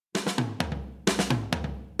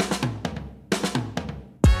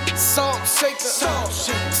Salt shaker,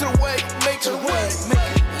 to the way maker.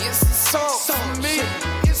 It's the salt for me.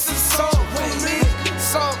 It's the salt for me.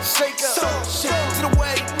 Salt shaker, to the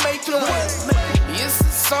way maker. It's the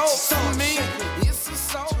salt for me. It's the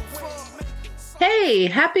salt for me. Hey,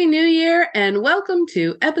 Happy New Year and welcome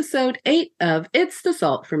to episode 8 of It's the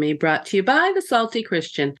Salt for Me, brought to you by The Salty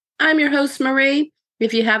Christian. I'm your host, Marie.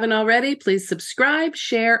 If you haven't already, please subscribe,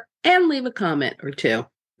 share, and leave a comment or two.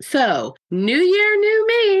 So, new year, new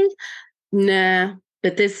me. Nah,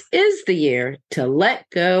 but this is the year to let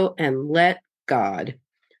go and let God.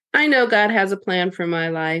 I know God has a plan for my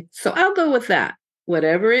life, so I'll go with that,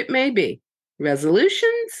 whatever it may be.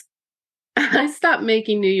 Resolutions? I stopped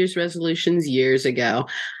making New Year's resolutions years ago.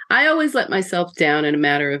 I always let myself down in a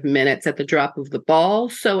matter of minutes at the drop of the ball,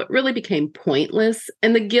 so it really became pointless,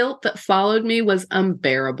 and the guilt that followed me was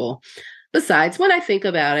unbearable. Besides, when I think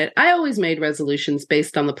about it, I always made resolutions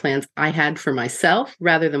based on the plans I had for myself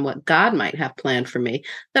rather than what God might have planned for me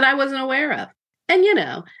that I wasn't aware of. And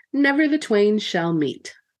never the twain shall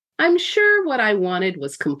meet. I'm sure what I wanted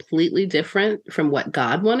was completely different from what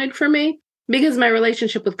God wanted for me. Because my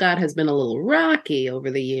relationship with God has been a little rocky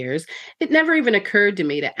over the years, it never even occurred to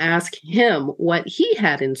me to ask him what he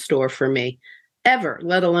had in store for me, ever,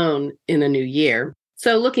 let alone in a new year.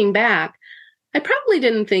 So looking back, I probably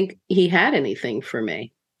didn't think he had anything for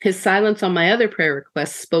me. His silence on my other prayer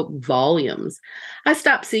requests spoke volumes. I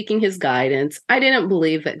stopped seeking his guidance. I didn't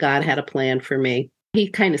believe that God had a plan for me. He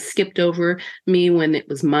kind of skipped over me when it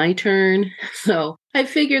was my turn. So I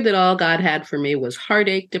figured that all God had for me was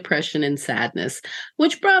heartache, depression, and sadness,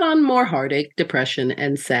 which brought on more heartache, depression,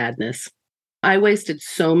 and sadness. I wasted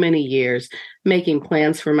so many years making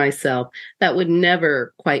plans for myself that would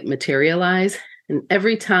never quite materialize. And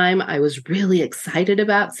every time I was really excited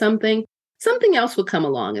about something else would come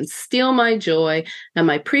along and steal my joy, and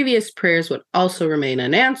my previous prayers would also remain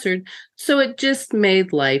unanswered. So it just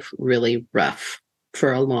made life really rough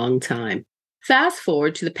for a long time. Fast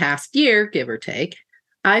forward to the past year, give or take,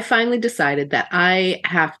 I finally decided that I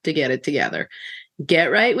have to get it together.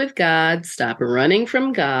 Get right with God, stop running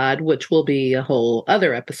from God, which will be a whole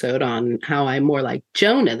other episode on how I'm more like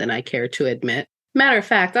Jonah than I care to admit. Matter of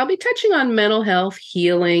fact, I'll be touching on mental health,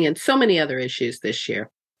 healing, and so many other issues this year.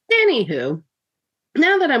 Anywho,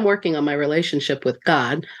 now that I'm working on my relationship with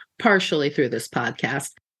God, partially through this podcast,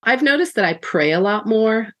 I've noticed that I pray a lot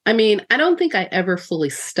more. I don't think I ever fully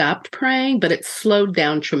stopped praying, but it slowed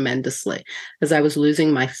down tremendously as I was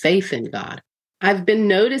losing my faith in God. I've been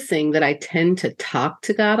noticing that I tend to talk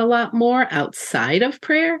to God a lot more outside of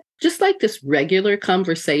prayer, just like this regular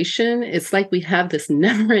conversation. It's like we have this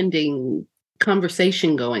never-ending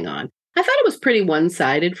conversation going on. I thought it was pretty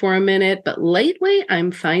one-sided for a minute, but lately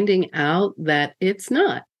I'm finding out that it's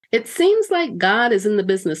not. It seems like God is in the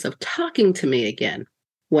business of talking to me again.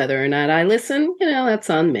 Whether or not I listen,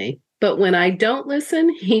 that's on me. But when I don't listen,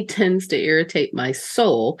 he tends to irritate my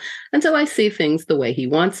soul until I see things the way he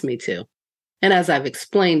wants me to. And as I've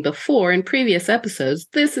explained before in previous episodes,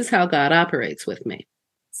 this is how God operates with me.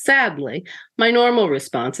 Sadly, my normal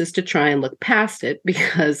response is to try and look past it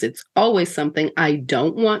because it's always something I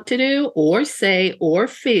don't want to do or say or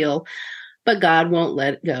feel, but God won't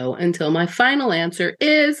let it go until my final answer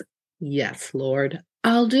is, yes, Lord,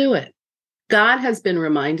 I'll do it. God has been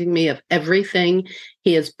reminding me of everything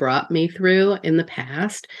he has brought me through in the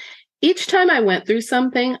past. Each time I went through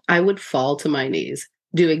something, I would fall to my knees,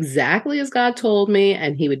 do exactly as God told me,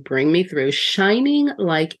 and he would bring me through shining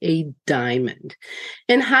like a diamond.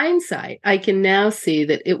 In hindsight, I can now see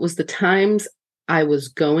that it was the times I was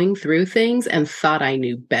going through things and thought I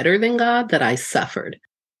knew better than God that I suffered.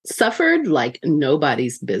 Suffered like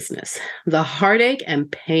nobody's business. The heartache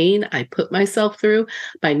and pain I put myself through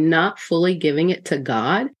by not fully giving it to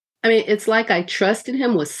God. It's like I trusted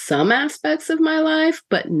him with some aspects of my life,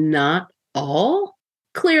 but not all.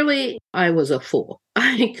 Clearly, I was a fool.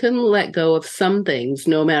 I couldn't let go of some things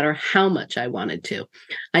no matter how much I wanted to.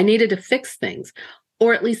 I needed to fix things,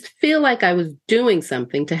 or at least feel like I was doing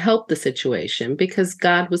something to help the situation because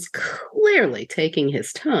God was clearly taking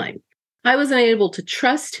his time. I wasn't able to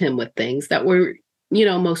trust him with things that were,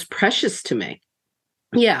 most precious to me.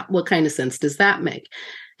 Yeah, what kind of sense does that make?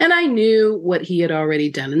 And I knew what he had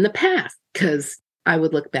already done in the past because I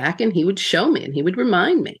would look back and he would show me and he would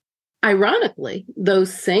remind me. Ironically,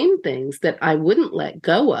 those same things that I wouldn't let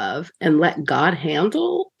go of and let God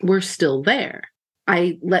handle were still there.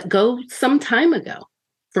 I let go some time ago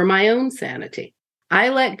for my own sanity. I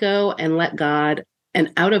let go and let God,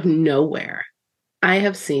 and out of nowhere, I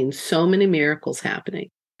have seen so many miracles happening,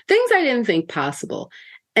 things I didn't think possible.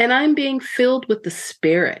 And I'm being filled with the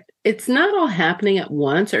Spirit It's not all happening at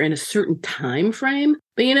once or in a certain time frame,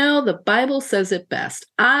 but the Bible says it best.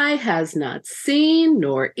 Eye has not seen,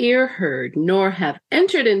 nor ear heard, nor have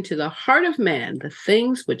entered into the heart of man the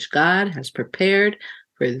things which God has prepared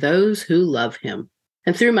for those who love him.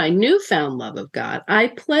 And through my newfound love of God, I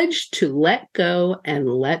pledge to let go and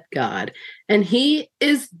let God. And he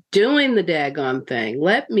is doing the daggone thing.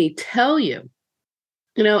 Let me tell you,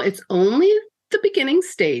 it's only the beginning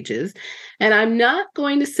stages. And I'm not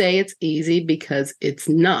going to say it's easy because it's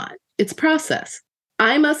not. It's process.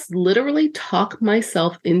 I must literally talk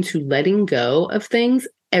myself into letting go of things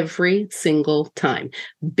every single time,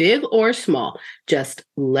 big or small, just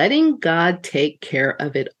letting God take care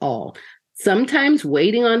of it all. Sometimes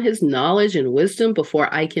waiting on his knowledge and wisdom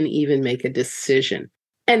before I can even make a decision.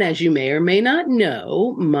 And as you may or may not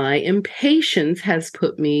know, my impatience has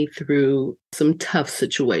put me through some tough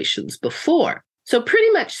situations before. So pretty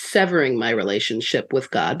much severing my relationship with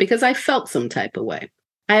God because I felt some type of way.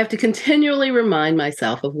 I have to continually remind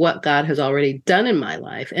myself of what God has already done in my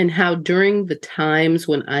life and how during the times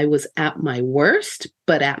when I was at my worst,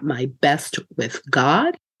 but at my best with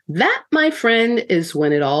God, that, my friend, is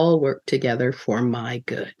when it all worked together for my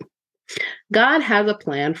good. God has a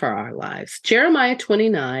plan for our lives. Jeremiah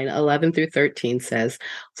 29:11-13 says,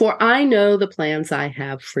 "For I know the plans I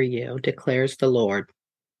have for you, declares the Lord.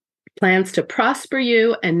 Plans to prosper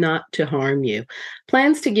you and not to harm you.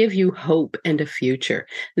 Plans to give you hope and a future.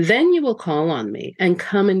 Then you will call on me and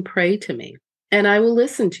come and pray to me, and I will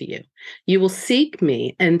listen to you. You will seek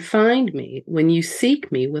me and find me when you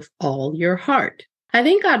seek me with all your heart." I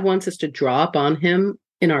think God wants us to draw upon him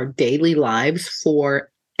in our daily lives for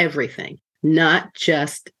everything, not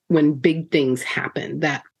just when big things happen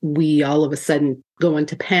that we all of a sudden go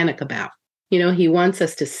into panic about. He wants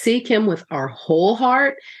us to seek him with our whole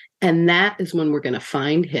heart, and that is when we're going to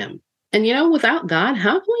find him. And without God,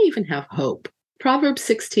 how can we even have hope? Proverbs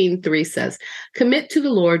 16:3 says, "Commit to the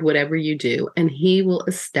Lord whatever you do, and he will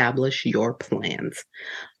establish your plans."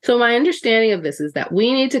 So my understanding of this is that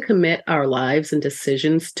we need to commit our lives and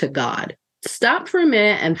decisions to God. Stop for a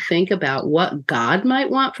minute and think about what God might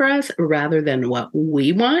want for us rather than what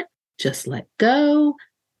we want. Just let go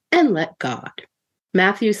and let God.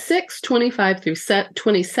 Matthew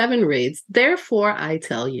 6:25-27 reads, "Therefore I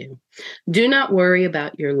tell you, do not worry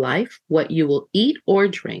about your life, what you will eat or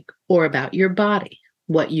drink, or about your body,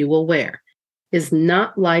 what you will wear. Is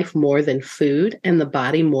not life more than food, and the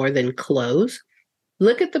body more than clothes?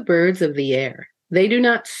 Look at the birds of the air. They do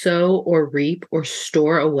not sow or reap or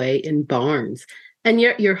store away in barns, and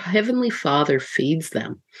yet your heavenly Father feeds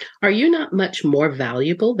them. Are you not much more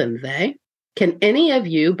valuable than they? Can any of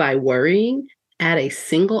you, by worrying, add a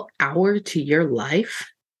single hour to your life?"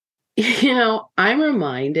 I'm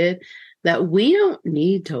reminded that we don't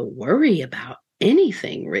need to worry about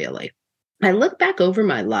anything, really. I look back over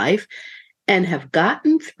my life and have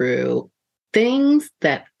gotten through things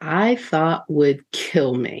that I thought would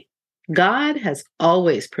kill me. God has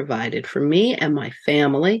always provided for me and my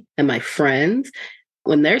family and my friends.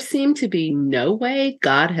 When there seemed to be no way,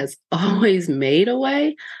 God has always made a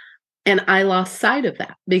way. And I lost sight of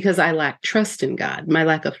that because I lacked trust in God. My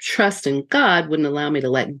lack of trust in God wouldn't allow me to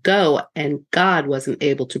let go, and God wasn't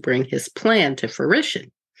able to bring his plan to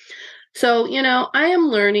fruition. So, I am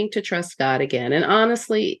learning to trust God again. And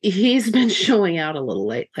honestly, he's been showing out a little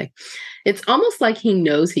lately. It's almost like he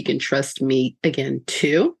knows he can trust me again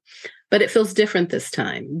too, but it feels different this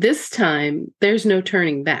time. This time, there's no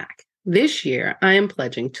turning back. This year, I am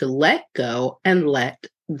pledging to let go and let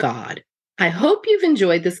God. I hope you've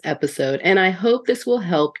enjoyed this episode, and I hope this will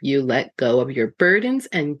help you let go of your burdens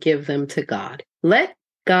and give them to God. Let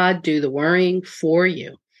God do the worrying for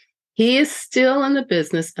you. He is still in the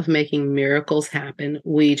business of making miracles happen.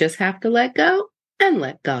 We just have to let go and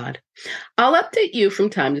let God. I'll update you from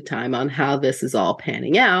time to time on how this is all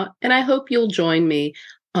panning out, and I hope you'll join me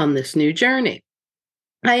on this new journey.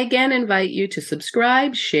 I again invite you to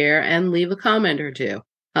subscribe, share, and leave a comment or two.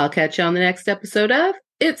 I'll catch you on the next episode of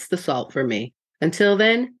It's the Salt for Me. Until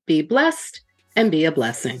then, be blessed and be a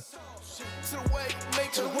blessing.